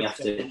 isn't he?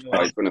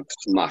 He's going to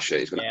smash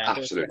it. He's going to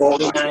absolutely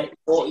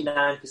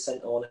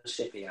 49%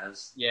 ownership he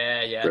has.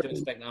 Yeah, I do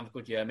expect him to have a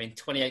good year. I mean,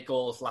 28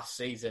 goals last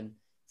season,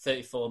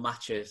 34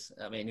 matches.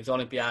 I mean, he was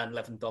only behind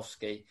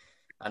Lewandowski,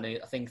 and I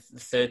think the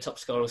third top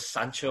scorer was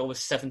Sancho with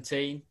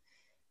 17.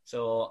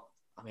 So,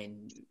 I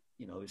mean,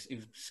 he was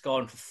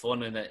scoring for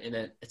fun in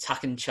an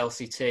attacking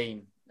Chelsea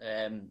team.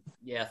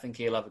 I think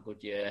he'll have a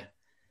good year.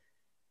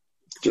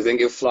 Do you think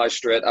he'll fly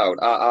straight out?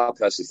 I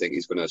personally think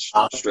he's going to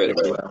straight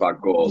away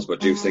bag goals, but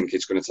do you think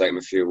it's going to take him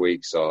a few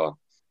weeks, or do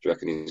you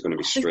reckon he's going to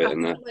be straight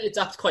in there? He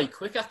adapt quite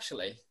quick,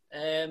 actually.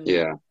 I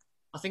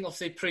think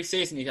obviously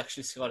pre-season he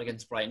actually scored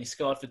against Brighton. He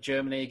scored for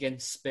Germany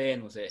against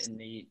Spain, was it, in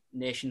the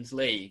Nations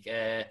League?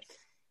 And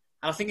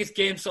I think his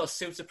game sort of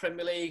suits the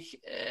Premier League.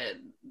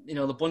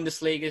 The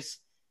Bundesliga is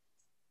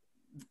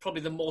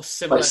probably the most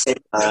similar.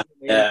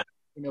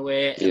 In a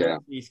way,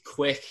 he's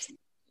quick.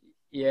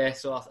 Yeah,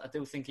 so I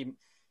do think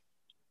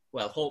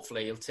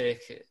hopefully he'll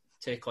take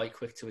quite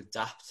quick to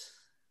adapt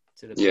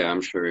to the. Yeah, I'm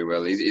sure he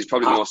will. He's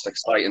probably the most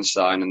exciting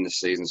signing this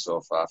season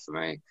so far for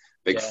me.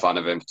 Big fan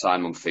of him.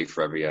 Sign him on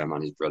FIFA every year,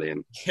 man. He's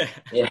brilliant.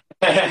 Yeah.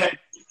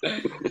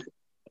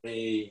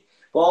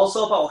 But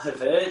also about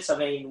Havertz, I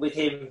mean, with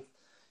him,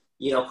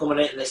 coming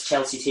into this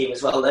Chelsea team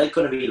as well, they're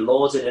going to be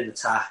loaded in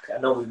attack. I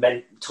know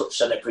we've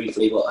touched on it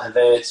briefly, but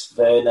Havertz,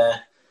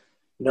 Werner.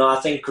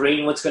 I think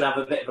Greenwood's going to have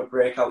a bit of a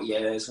breakout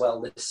year as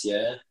well this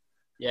year.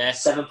 Yeah.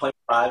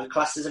 7.5.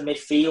 Classed as a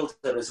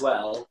midfielder as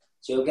well,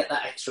 so you'll get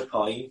that extra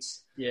point.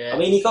 Yeah. I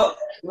mean, he got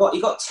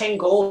 10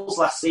 goals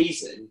last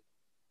season,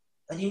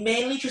 and he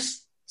mainly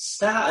just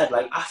started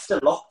after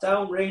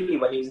lockdown, really,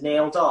 when he was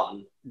nailed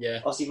on.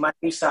 Yeah. Obviously,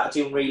 Manu started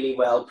doing really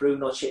well.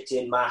 Bruno chipped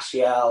in,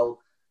 Martial.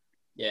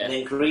 Yeah. And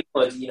then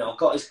Greenwood,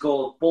 got his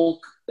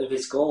bulk of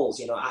his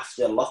goals,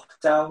 after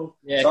lockdown.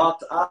 Yeah. So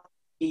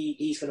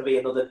he's going to be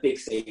another big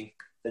thing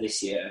for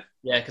this year.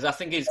 Yeah, because I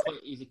think he's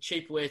a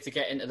cheap way to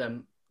get into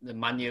the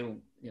Man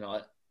U,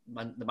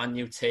 the Man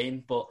U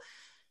team. But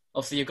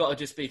obviously, you've got to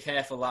just be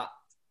careful that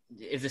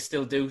if they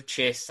still do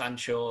chase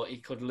Sancho, he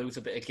could lose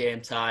a bit of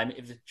game time.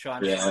 If they're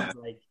trying to find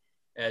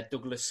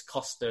Douglas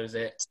Costa, is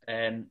it?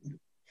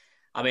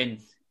 I mean,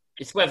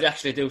 it's whether they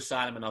actually do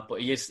sign him or not.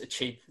 But he is a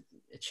cheap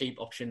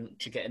option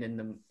to getting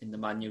in the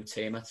Man U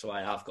team. That's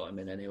why I've got him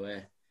in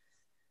anyway.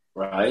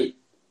 Right.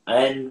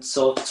 And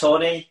so,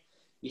 Tony,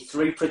 your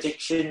 3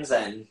 predictions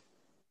then.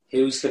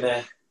 Who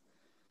are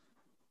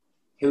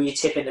you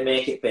tipping to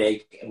make it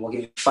big? And we'll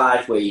give you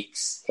 5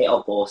 weeks, hit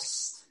or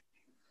bust.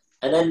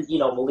 And then,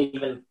 we'll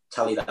even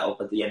tally that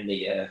up at the end of the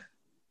year.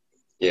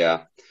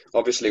 Yeah.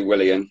 Obviously,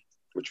 Willian,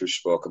 which we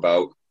spoke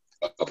about.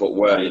 I put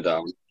Werner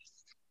down.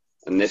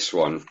 And this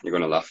one, you're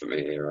going to laugh at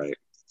me here, right?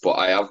 But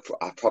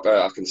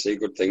I can see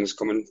good things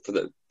coming for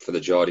the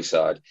Geordie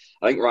side.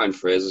 I think Ryan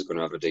Fraser's going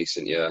to have a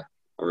decent year.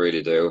 I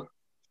really do.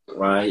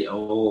 Right.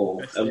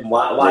 Oh, and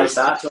why is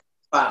that?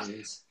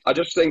 Fans? I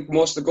just think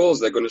most of the goals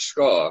they're going to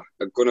score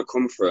are going to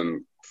come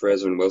from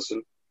Fraser and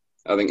Wilson.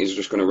 I think he's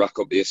just going to rack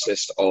up the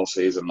assists all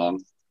season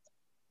long.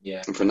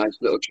 Yeah. And for a nice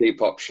little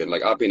cheap option,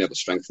 like I've been able to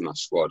strengthen my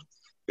squad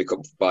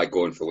by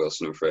going for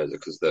Wilson and Fraser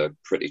because they're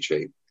pretty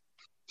cheap.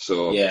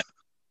 So yeah,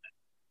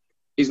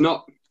 he's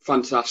not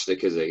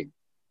fantastic, is he?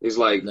 He's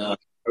like no.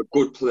 a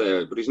good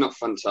player, but he's not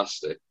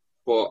fantastic.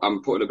 But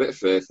I'm putting a bit of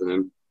faith in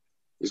him.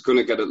 He's going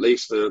to get at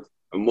least a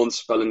month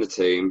spell in the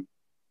team,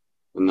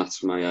 and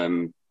that's my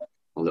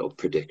little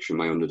prediction,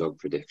 my underdog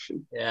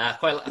prediction. Yeah,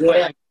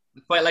 I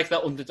quite like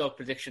that underdog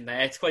prediction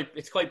there. It's quite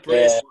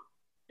brave. Yeah.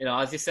 You know,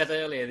 as you said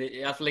earlier, they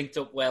have linked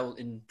up well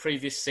in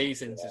previous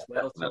seasons as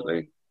well.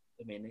 Definitely.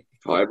 So, I mean,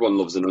 everyone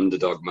loves an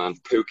underdog, man.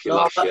 Pookie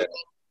last year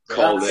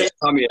called it.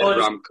 Tammy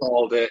Abraham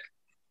called it.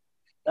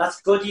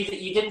 That's good.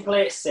 You didn't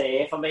play it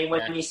safe. I mean,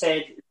 when you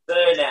said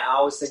Burnett,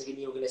 I was thinking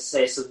you were going to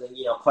say something,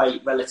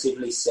 quite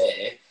relatively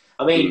safe.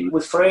 I mean,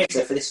 with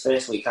Fraser for this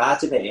first week, I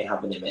debated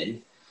having him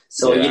in.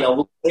 So,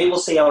 we'll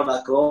see how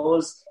that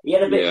goes. He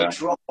had a bit of a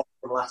drop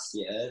from last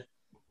year.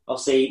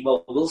 Obviously,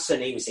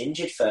 Wilson, he was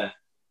injured for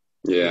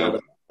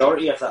the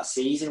majority of that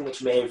season,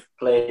 which may have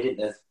played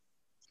into,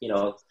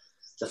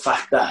 the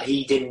fact that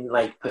he didn't,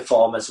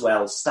 perform as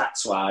well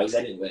stats-wise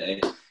anyway,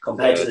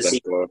 compared to the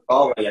season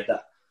before he had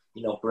that,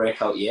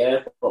 breakout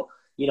year. But,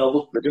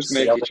 they just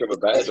make each other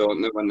better,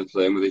 don't they, when they're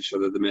playing with each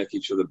other? They make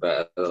each other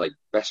better. They're like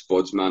best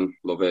buds, man.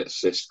 Love it.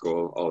 Assist,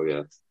 goal. Oh,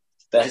 yeah.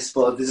 Best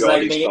buds. This is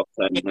like me. Top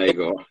 10. There you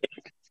go.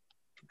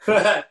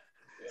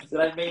 It's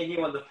like me and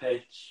you on the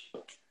pitch.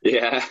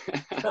 Yeah.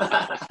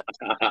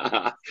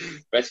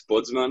 Best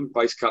buds, man.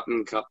 Vice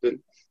captain,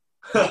 captain.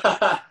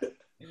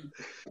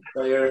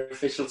 So your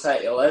official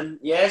title. And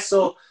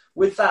so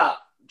with that,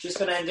 just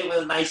going to end it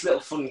with a nice little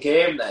fun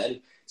game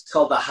then. It's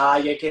called the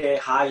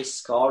high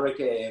scorer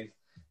game.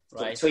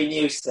 Right. Between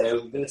you two.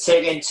 We're going to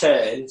take it in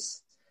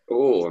turns.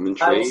 Oh, I'm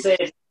intrigued. I will say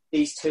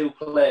these two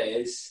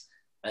players.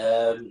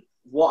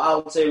 What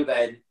I'll do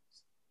then,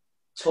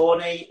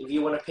 Tony, if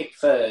you want to pick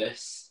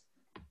first,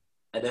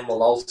 and then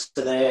we'll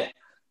alternate.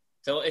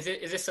 So is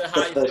this a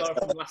high score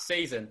from last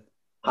season?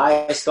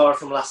 High score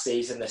from last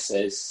season, this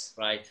is.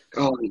 Right.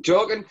 Oh, you're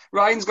joking?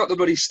 Ryan's got the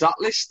bloody stat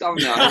list down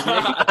there,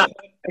 hasn't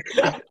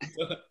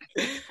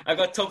he? I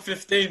got top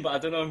 15, but I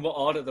don't know in what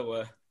order they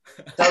were.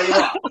 Tell you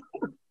what,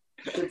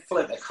 I could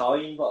flip a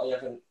coin, but I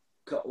haven't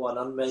got one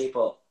on me.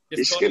 But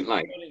just Tony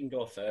can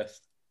go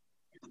first.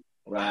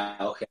 Right,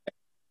 okay.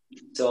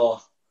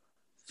 So,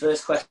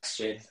 first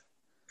question.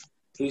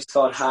 Who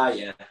scored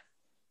higher?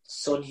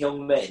 Son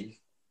Heung-min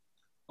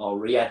or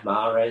Riyad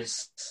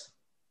Mahrez?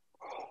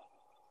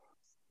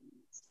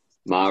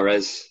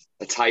 Mahrez.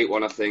 A tight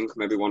one, I think.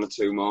 Maybe one or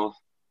two more.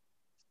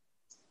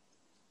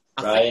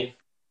 Right.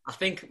 I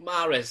think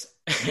Mahrez...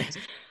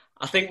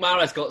 I think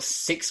Mahrez got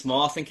 6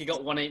 more. I think he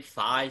got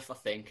 185, I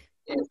think.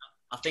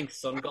 I think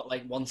Son got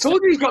like 1.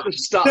 Told you he's got the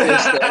stat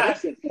list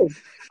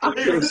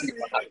there.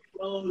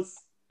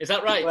 Is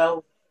that right?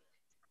 Well,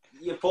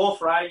 you're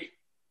both right.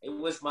 It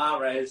was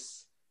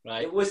Mahrez.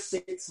 Right. It was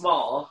 6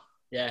 more.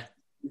 Yeah.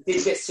 He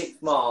did get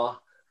 6 more,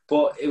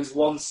 but it was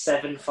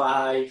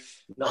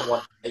 175, not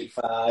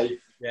 185.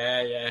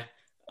 Yeah.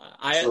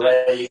 I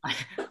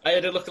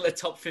had a look at the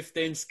top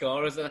 15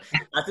 scorers. And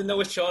I didn't know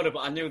which order, but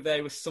I knew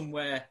they were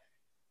somewhere,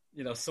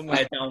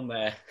 somewhere down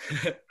there.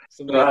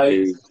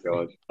 Right.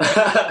 God.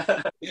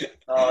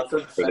 Oh, it's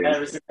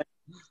unfair, isn't it?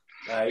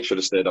 Right. Should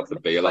have stayed off the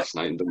beer last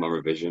night and done my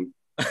revision.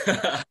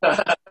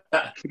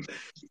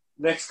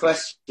 Next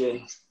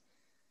question.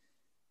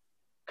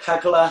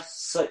 Kagla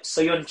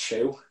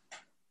Soyuncu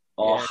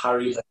or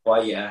Harry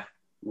Maguire?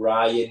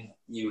 Ryan,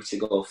 you to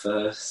go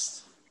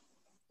first.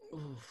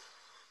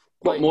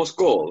 What, most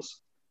goals?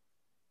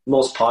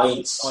 Most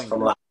points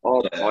from last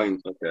year.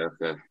 Points.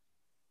 Okay.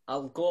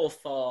 I'll go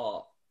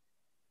for...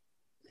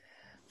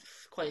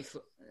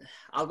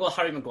 I'll go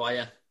Harry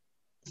Maguire.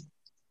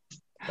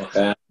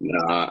 Okay.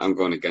 Nah, I'm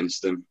going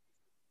against him.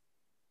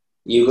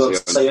 You go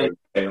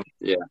Soyuncu?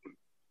 Yeah.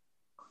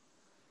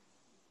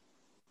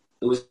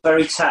 It was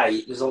very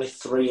tight. There's only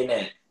 3 in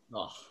it.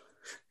 Oh,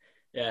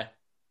 yeah.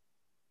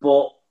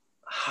 But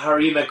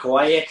Harry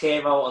Maguire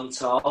came out on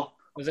top.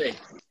 Was he?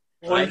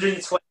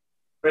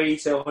 123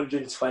 to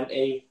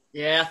 120.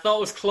 Yeah, I thought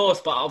it was close,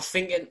 but I was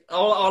thinking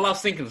all I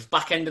was thinking was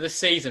back end of the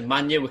season.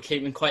 Man U were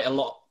keeping quite a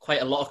lot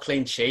of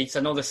clean sheets. I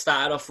know they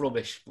started off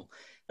rubbish, but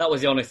that was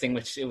the only thing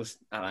which it was.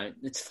 I don't know.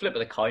 It's a flip of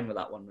the coin with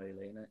that one,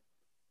 really, isn't it?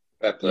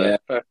 Fair play.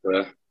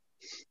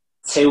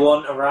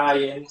 2-1 to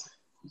Ryan.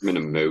 I'm in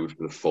a mood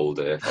for the full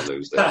day if I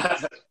lose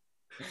that.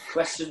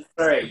 Question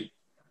 3.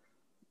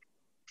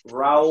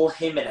 Raul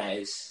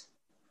Jimenez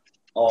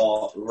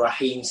or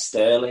Raheem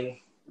Sterling?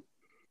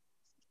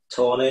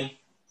 Tony?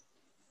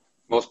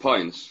 Most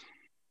points?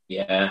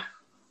 Yeah.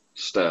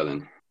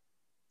 Sterling.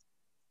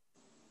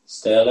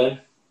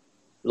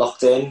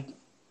 Locked in?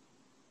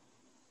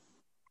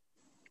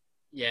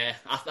 Yeah,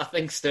 I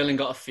think Sterling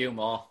got a few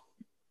more.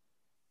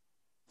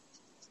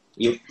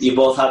 You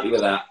both happy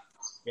with that?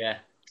 Yeah.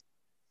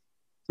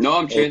 No,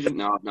 I'm changing.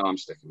 No, I'm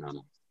sticking on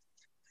it.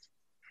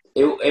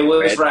 It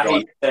was Red,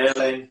 Raheem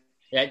Sterling.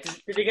 Yeah,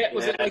 did he get?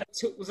 Was Yeah.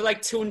 it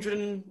like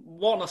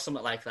 201 or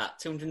something like that?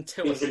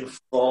 202.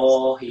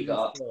 204 he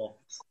got. 204.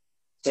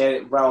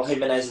 So Raul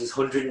Jimenez is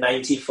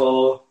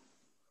 194.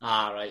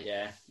 Ah, right,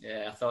 yeah.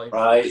 I thought.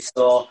 Right,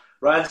 so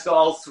Ryan's got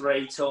all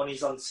 3.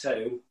 Tony's on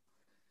 2.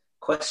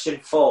 Question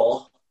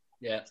 4.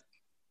 Yeah.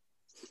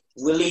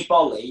 Willy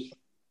Bolly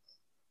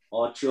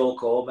or Joe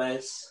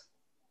Gomez?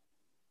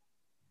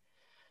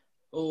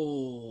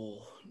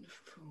 Oh,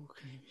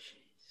 okay.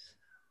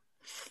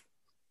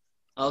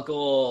 I'll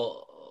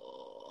go.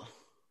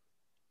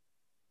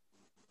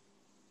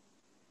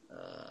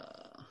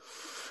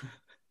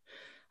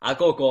 I'll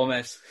go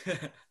Gomez.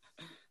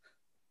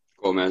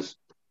 Gomez.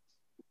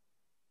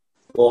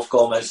 Both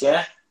Gomez,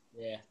 yeah?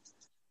 Yeah.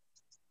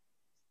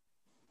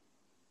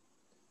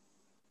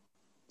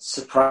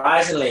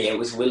 Surprisingly, it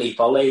was Willy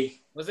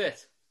Bolly. Was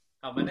it?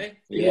 How many?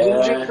 He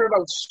was injured for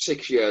about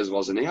 6 years,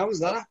 wasn't he? How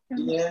was that?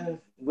 Yeah.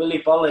 Willy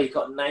Bolly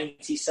got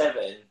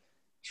 97.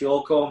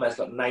 Joe Gomez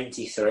got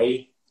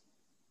 93.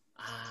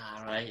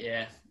 Ah, right,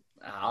 yeah.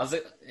 Was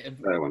it a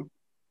One.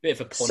 bit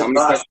of a punt? How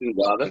many questions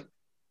are there?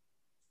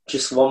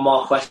 Just one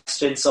more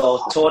question.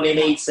 So Tony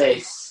needs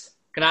this.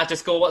 Can I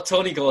just go what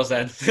Tony goes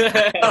then?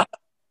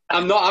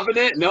 I'm not having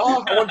it.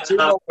 No, I want 2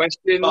 more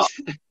questions.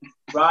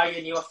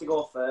 Ryan, you have to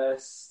go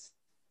first.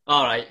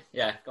 All right,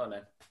 yeah, go on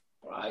then.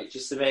 Right,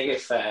 just to make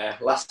it fair.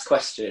 Last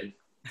question.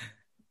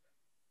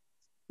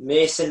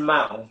 Mason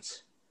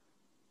Mount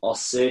or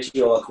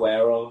Sergio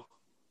Aguero?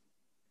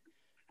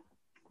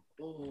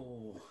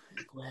 Oh,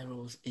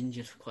 Aguero's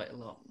injured for quite a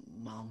lot.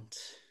 Mount.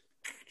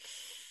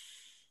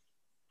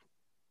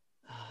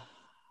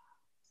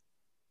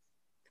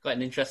 Quite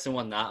an interesting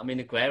one, that. I mean,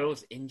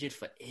 Aguero's injured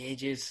for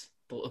ages,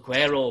 but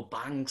Aguero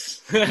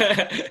bangs.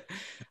 And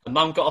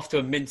Mount got off to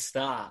a mint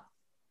start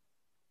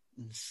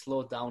and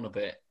slowed down a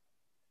bit.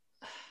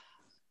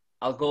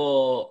 I'll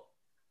go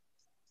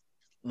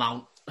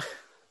Mount.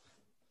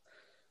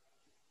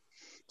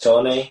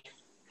 Tony?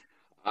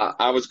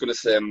 I was going to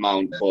say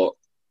Mount, but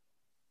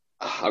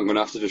I'm going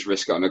to have to just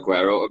risk it on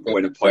Aguero to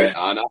win a point,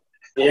 aren't I?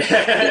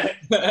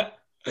 Yeah.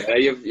 Yeah,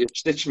 you've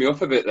stitched me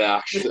up a bit there,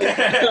 actually.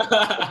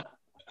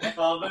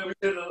 Oh, maybe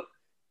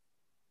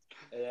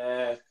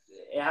yeah,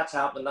 it had to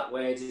happen that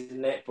way,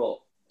 didn't it? But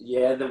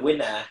yeah, the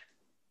winner,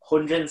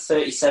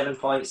 137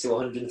 points to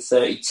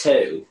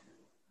 132,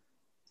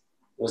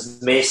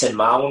 was Mason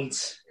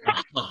Mount.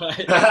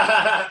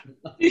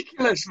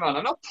 Ridiculous, man.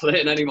 I'm not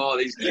playing any more of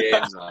these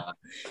games, man.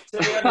 To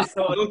be honest,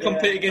 Don't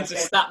compete against a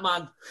stat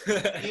man.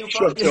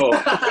 Shut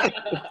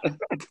up.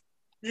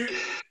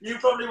 You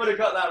probably would have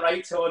got that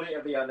right, Tony,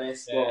 to be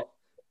honest. Yeah.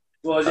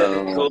 But was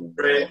it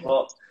great?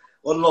 But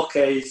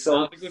unlucky.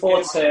 So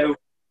 4-2. It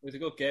was a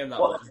good game, that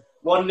one.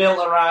 1-0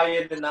 to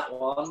Ryan in that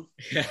one.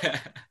 Yeah.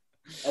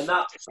 And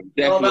that I'm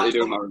definitely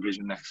doing my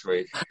revision next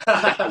week.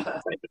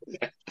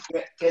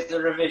 get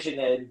the revision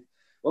in.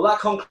 Well, that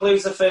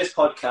concludes the first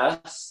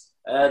podcast.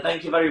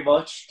 Thank you very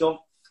much. Don't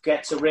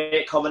forget to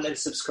rate, comment, and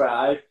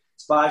subscribe.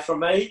 It's bye from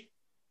me.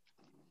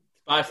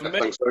 Bye from me.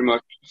 Thanks very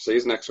much. See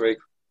you next week.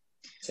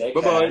 Take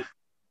Bye-bye. care.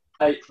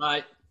 Bye.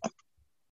 Bye.